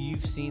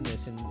you've seen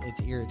this, and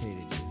it's irritated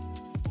you.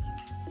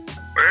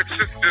 But it's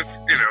just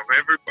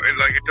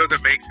everybody, it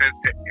doesn't make sense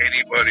to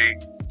anybody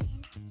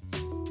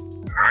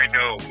I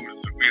know who's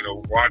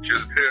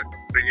watches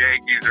the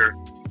Yankees, or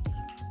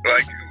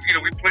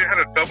we had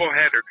a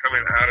doubleheader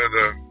coming out of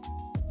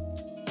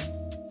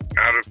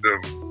the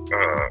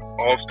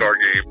All-Star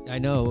game. I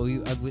know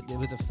it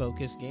was a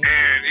focus game,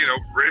 and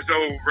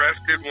Rizzo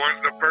rested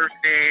the first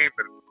game,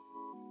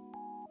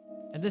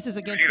 and this is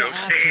against the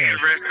Astros. Stan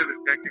rested the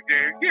second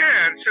game.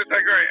 Yeah, it's just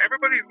like, all right,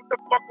 everybody, what the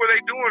fuck were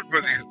they doing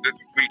for this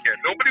weekend?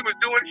 Nobody was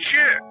doing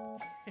shit.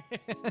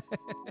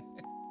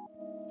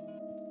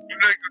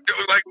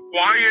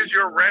 Why is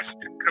your rest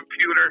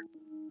computer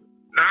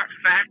not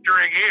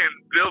factoring in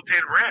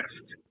built-in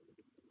rest?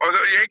 Or the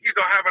Yankees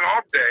will have an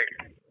off day,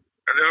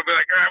 and they'll be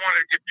like, I want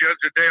to give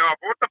Judge a day off.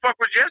 What the fuck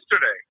was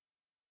yesterday?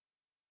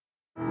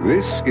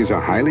 This is a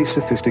highly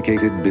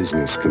sophisticated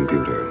business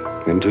computer,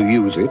 and to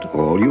use it,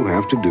 all you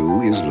have to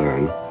do is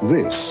learn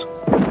this.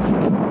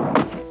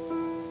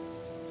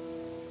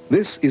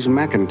 This is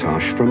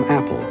Macintosh from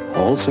Apple,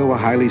 also a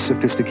highly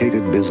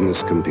sophisticated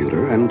business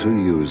computer, and to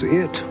use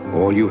it,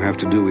 all you have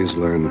to do is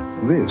learn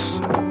this.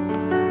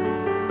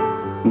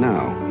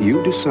 Now,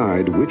 you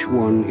decide which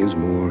one is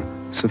more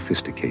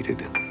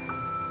sophisticated.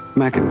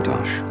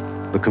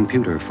 Macintosh, the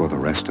computer for the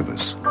rest of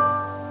us.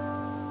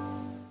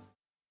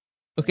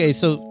 Okay,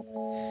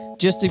 so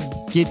just to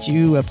get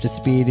you up to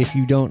speed, if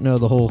you don't know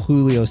the whole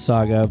Julio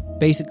saga,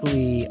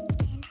 basically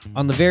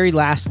on the very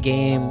last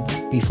game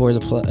before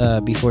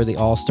the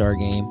All-Star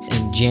game,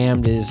 and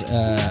jammed his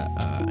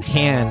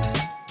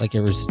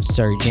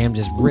jammed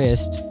his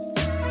wrist.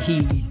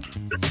 He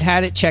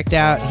had it checked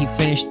out. He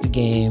finished the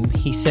game.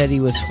 He said he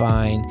was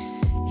fine.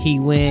 He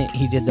went.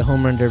 He did the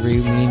home run derby.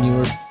 Me and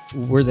you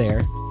were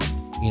there.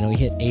 You know, he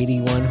hit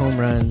 81 home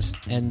runs,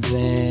 and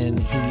then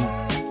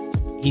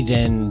he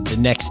then the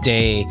next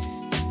day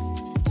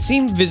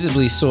seemed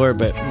visibly sore,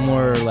 but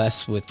more or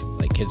less with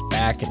like his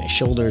back and his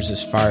shoulders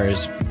as far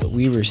as what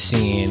we were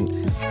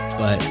seeing.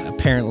 But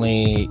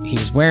apparently he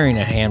was wearing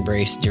a hand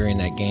brace during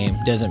that game.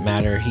 Doesn't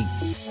matter.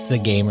 He's a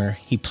gamer.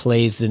 He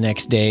plays the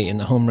next day in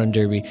the home run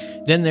derby.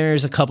 Then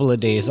there's a couple of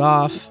days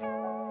off.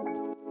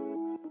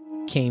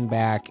 Came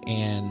back,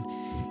 and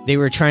they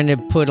were trying to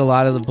put a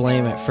lot of the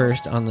blame at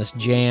first on this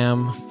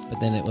jam, but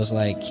then it was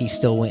like he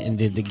still went and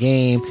did the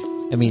game.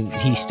 I mean,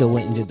 he still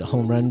went and did the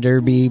home run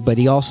derby, but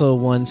he also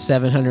won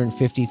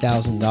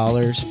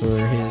 $750,000 for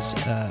his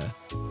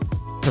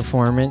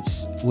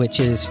performance, which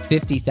is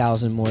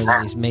 $50,000 more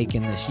than he's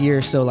making this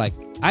year. So, like,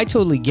 I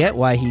totally get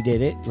why he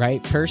did it,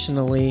 right?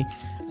 Personally,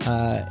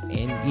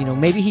 and you know,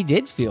 maybe he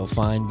did feel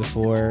fine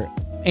before.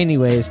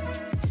 Anyways,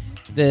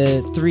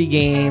 the 3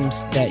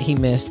 games that he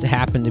missed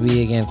happened to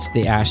be against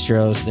the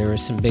Astros. There were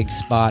some big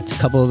spots. A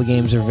couple of the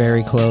games are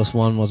very close.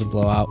 One was a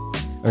blowout.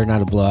 Or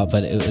not a blowout,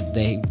 but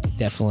they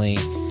definitely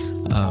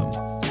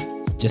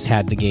just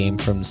had the game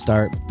from the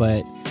start.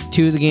 But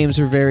 2 of the games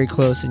were very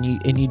close, and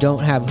you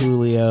don't have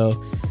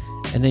Julio,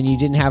 and then you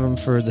didn't have him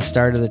for the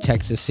start of the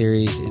Texas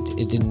series.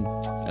 It didn't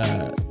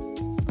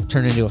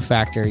turn into a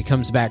factor. He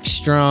comes back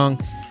strong.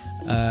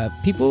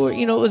 People were,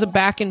 you know, it was a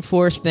back and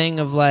forth thing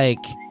of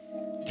like,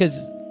 because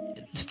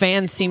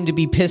fans seemed to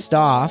be pissed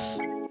off.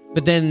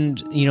 But then,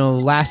 you know,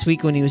 last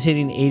week when he was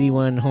hitting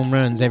 81 home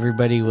runs,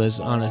 everybody was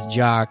on his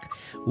jock.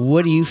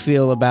 What do you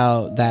feel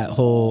about that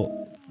whole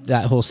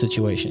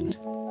situation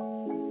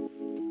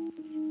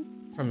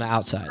from the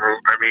outside? Well,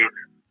 I mean,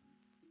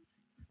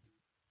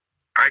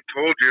 I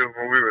told you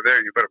when we were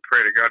there, you better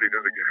pray to God he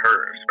doesn't get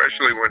hurt,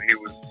 especially when he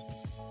was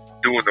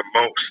doing the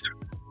most.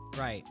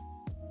 Right.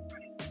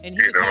 And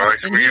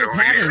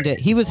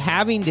he was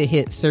having to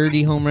hit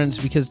 30 home runs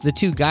because the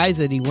 2 guys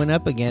that he went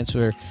up against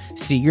were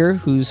Seager,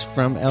 who's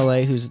from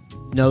LA, who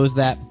knows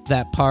that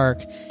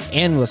park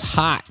and was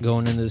hot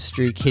going into the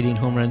streak, hitting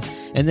home runs.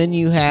 And then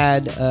you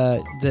had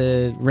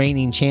the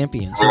reigning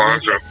champion.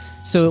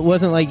 So it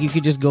wasn't like you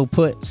could just go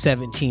put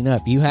 17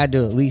 up. You had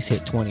to at least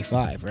hit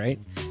 25, right?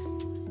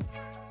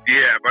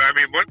 Yeah, but I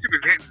mean, once he was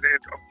hitting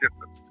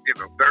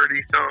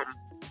 30-something,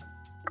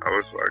 I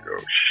was like,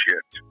 oh,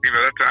 shit. You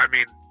know, that's, I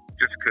mean,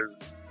 just because,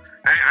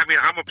 I mean,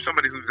 I'm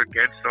somebody who's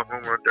against the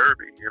home run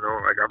derby. You know,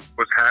 like I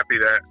was happy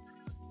that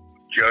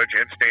Judge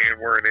and Stan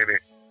weren't in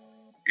it.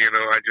 You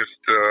know, I've just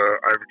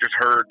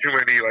heard too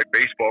many like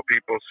baseball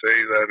people say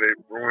that it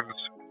ruins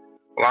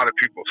a lot of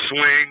people's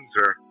swings.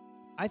 Or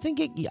I can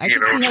see how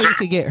you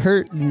could get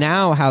hurt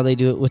now. How they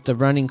do it with the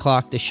running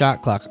clock, the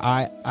shot clock.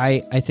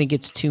 I think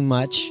it's too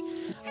much.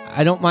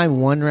 I don't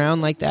mind one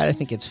round like that. I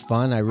think it's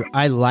fun.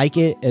 I like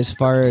it as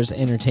far as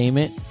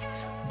entertainment.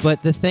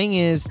 But the thing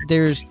is,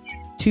 there's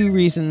 2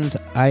 reasons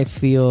I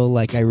feel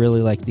like I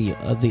really like the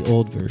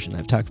old version.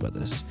 I've talked about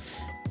this.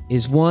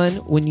 Is one,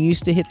 when you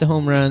used to hit the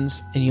home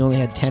runs and you only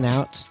had 10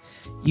 outs,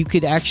 the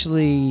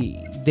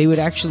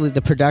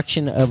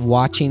production of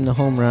watching the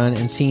home run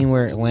and seeing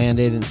where it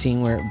landed and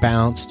seeing where it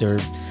bounced or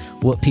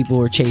what people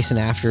were chasing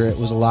after it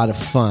was a lot of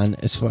fun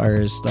as far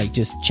as like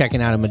just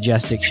checking out a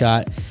majestic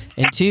shot.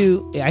 And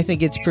 2, I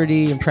think it's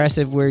pretty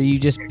impressive where you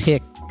just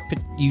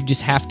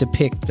have to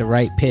pick the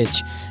right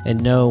pitch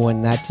and know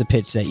when that's the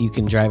pitch that you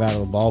can drive out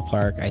of the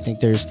ballpark. I think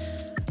there's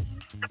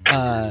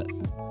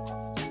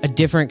a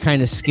different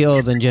kind of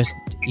skill than just,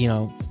 you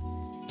know,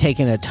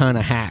 taking a ton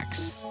of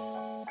hacks,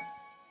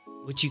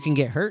 which you can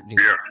get hurt,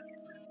 dude. Yeah.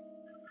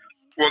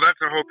 Well, that's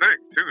the whole thing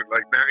too.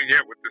 Like now,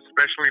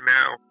 especially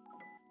now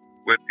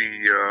with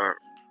the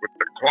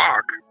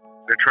clock,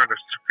 they're trying to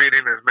fit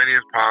in as many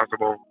as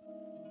possible.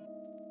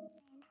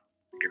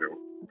 You know,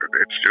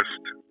 it's just,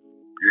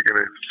 you're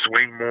going to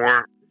swing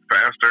more,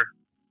 faster.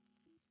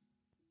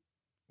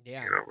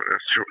 Yeah. You know, in a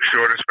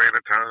shorter span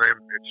of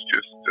time. It's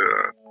just,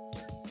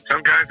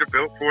 some guys are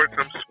built for it.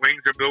 Some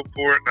swings are built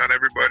for it. Not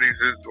everybody's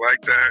is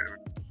like that.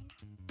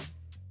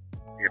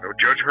 You know,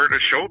 Judge hurt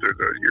his shoulder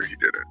the year he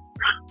did it.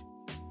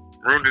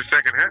 Ruined his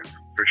second half,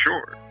 for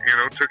sure. You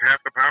know, took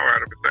half the power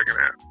out of his second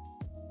half.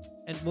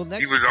 And well,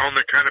 he was on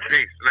the kind of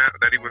pace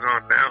that he was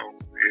on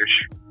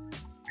now-ish.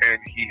 And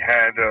he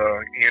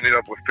ended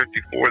up with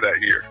 54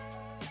 that year.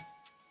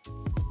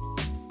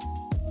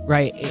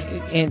 Right.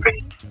 And,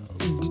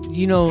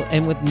 you know,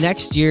 and with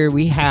next year,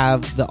 we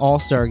have the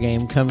All-Star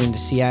game coming to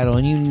Seattle,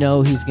 and you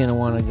know he's going to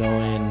want to go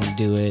in and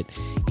do it.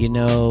 You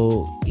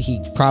know,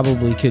 he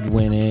probably could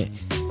win it.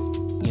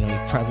 You know, he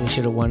probably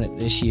should have won it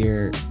this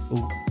year.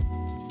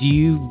 Do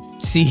you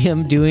see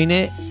him doing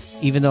it?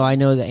 Even though I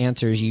know the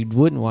answer is you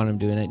wouldn't want him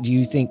doing it. Do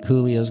you think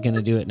Julio's going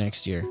to do it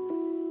next year?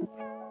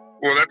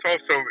 Well, that's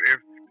also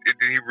did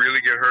he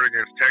really get hurt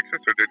against Texas,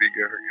 or did he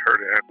get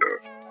hurt at the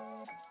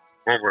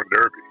Home Run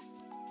Derby?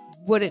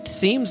 What it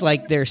seems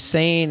like they're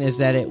saying is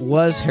that it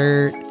was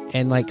hurt,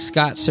 and like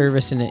Scott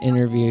Service in an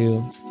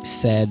interview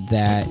said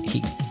that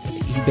he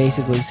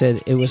basically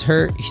said it was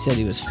hurt. He said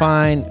he was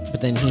fine, but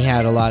then he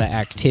had a lot of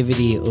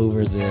activity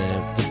over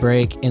the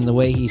break. And the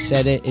way he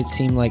said it, it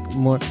seemed like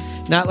more,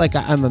 not like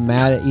I'm a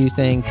mad at you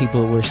thing.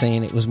 People were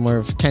saying it was more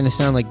of kind of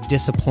sound like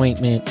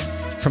disappointment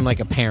from like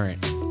a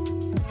parent.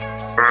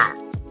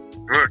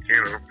 Look,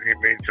 he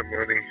made some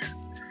money.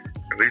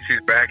 At least he's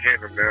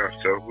backhanding them now,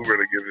 so who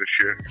really gives a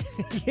shit?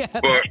 Yeah.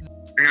 But,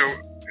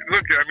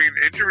 look, I mean,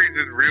 injuries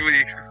is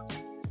really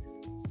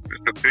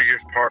just the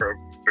biggest part of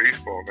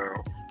baseball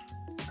now.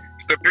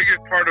 It's the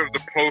biggest part of the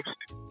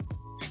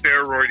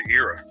post-steroid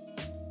era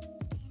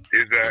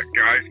is that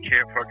guys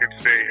can't fucking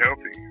stay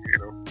healthy.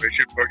 They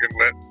should fucking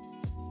let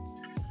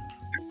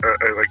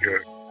like a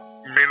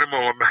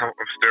minimal amount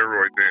of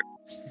steroids in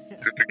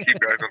just to keep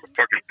guys on the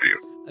fucking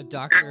field. A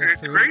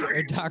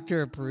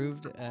doctor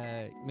approved.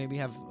 Maybe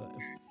have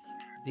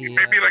maybe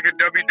like a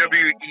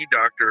WWE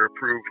doctor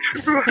approved.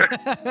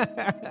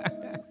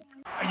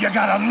 You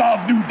gotta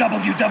love new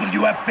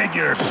WWF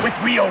figures with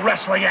real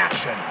wrestling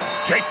action.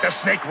 Jake the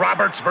Snake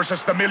Roberts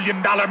versus the $1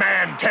 Million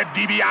Man, Ted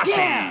DiBiase.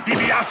 Yeah.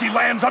 DiBiase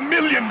lands $1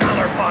 million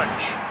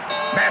punch.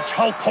 Match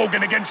Hulk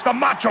Hogan against the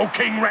Macho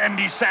King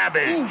Randy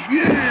Savage. Ooh,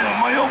 yeah,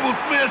 my almost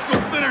smashed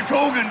some finish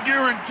Hogan,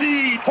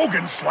 guaranteed.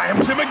 Hogan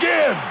slams him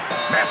again.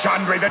 Match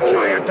Andre the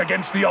Giant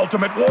against the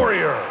Ultimate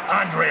Warrior.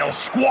 Andre will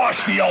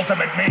squash the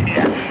Ultimate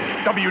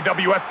Maniac.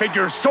 WWF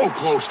figures so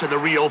close to the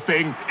real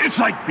thing, it's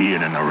like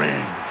being in the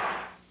ring.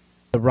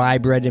 The Rye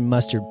Bread and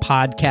Mustard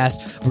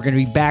podcast. We're going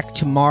to be back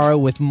tomorrow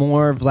with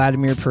more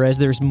Vladimir Perez.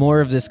 There's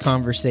more of this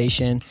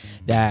conversation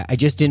that I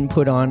just didn't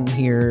put on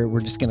here. We're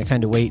just going to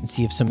kind of wait and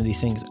see if some of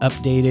these things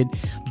updated.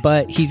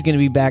 But he's going to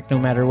be back no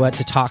matter what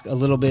to talk a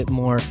little bit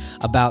more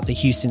about the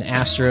Houston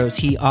Astros.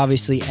 He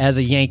obviously, as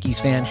a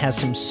Yankees fan, has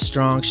some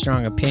strong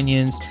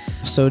opinions.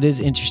 So it is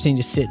interesting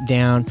to sit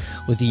down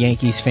with a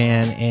Yankees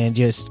fan and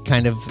just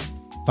kind of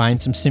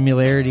find some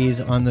similarities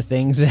on the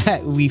things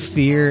that we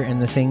fear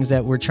and the things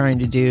that we're trying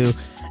to do.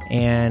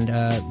 And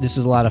this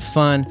was a lot of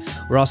fun.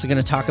 We're also going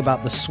to talk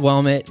about the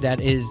Swellmet. That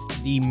is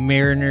the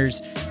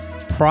Mariners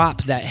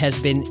prop that has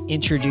been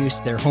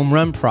introduced, their home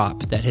run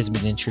prop that has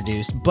been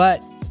introduced.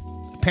 But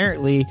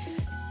apparently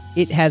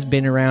it has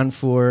been around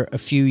for a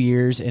few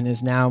years and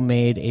has now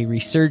made a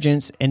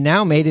resurgence and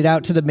now made it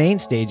out to the main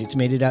stage. It's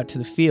made it out to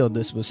the field.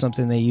 This was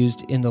something they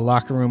used in the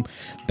locker room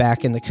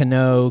back in the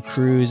Cano,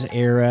 Cruz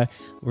era.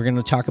 We're going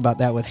to talk about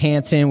that with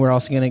Hanson. We're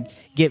also going to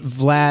get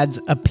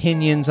Vlad's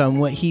opinions on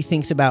what he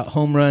thinks about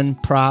home run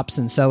props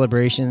and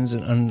celebrations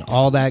and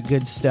all that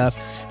good stuff.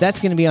 That's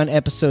going to be on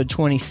episode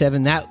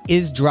 27. That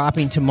is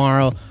dropping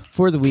tomorrow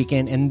for the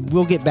weekend, and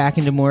we'll get back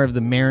into more of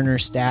the Mariner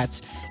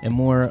stats and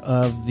more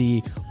of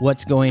the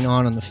what's going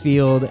on the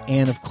field,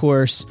 and of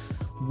course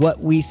what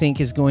we think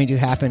is going to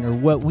happen, or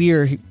what we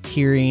are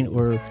hearing,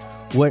 or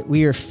what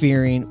we are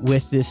fearing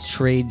with this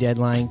trade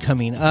deadline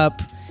coming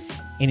up.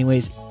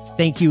 Anyways,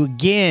 thank you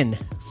again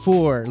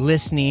for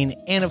listening,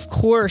 and of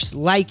course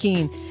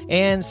liking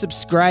and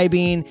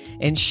subscribing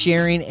and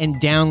sharing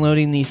and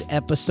downloading these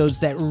episodes.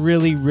 That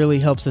really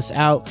helps us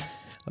out.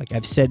 Like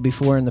I've said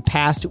before in the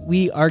past,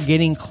 we are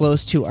getting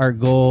close to our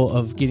goal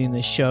of getting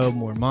this show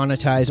more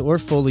monetized or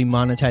fully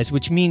monetized,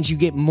 which means you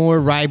get more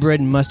Rye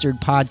Bread and Mustard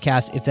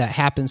podcasts if that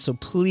happens. So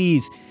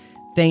please,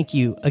 thank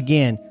you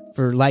again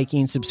for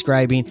liking,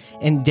 subscribing,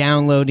 and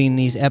downloading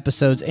these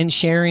episodes and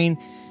sharing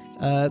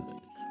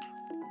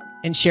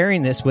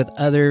this with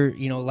other,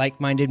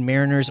 like-minded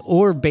Mariners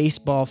or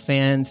baseball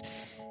fans.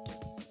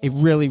 We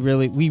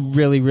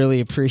really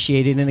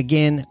appreciate it. And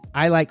again,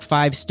 I like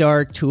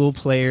 5-star Tool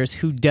players.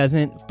 Who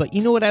doesn't? But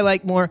you know what I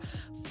like more?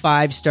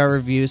 5-star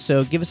reviews.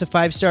 So give us a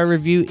 5-star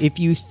review if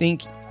you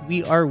think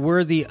we are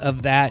worthy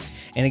of that.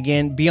 And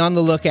again, be on the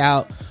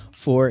lookout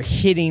for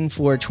Hitting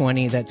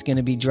 420. That's going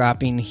to be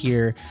dropping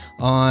here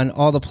on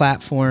all the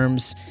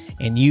platforms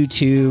and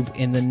YouTube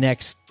in the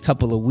next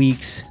couple of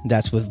weeks.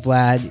 That's with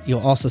Vlad.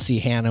 You'll also see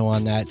Hanno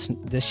on that.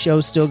 The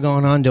show's still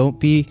going on. Don't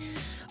be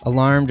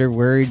alarmed or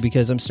worried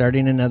because I'm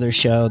starting another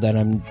show that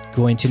I'm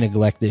going to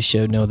neglect this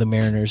show. No, the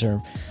Mariners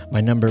are my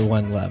number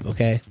one love,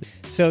 okay?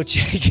 So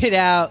check it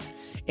out.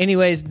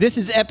 Anyways, this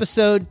is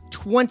episode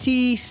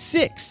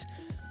 26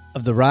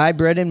 of the Rye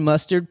Bread and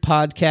Mustard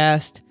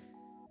podcast.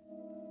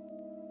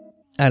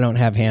 I don't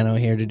have Hanno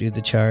here to do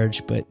the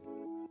charge, but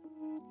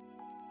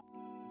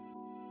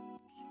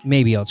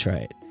maybe I'll try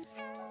it.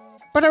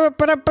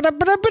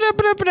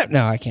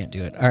 No, I can't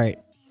do it. All right.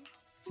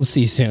 We'll see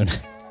you soon.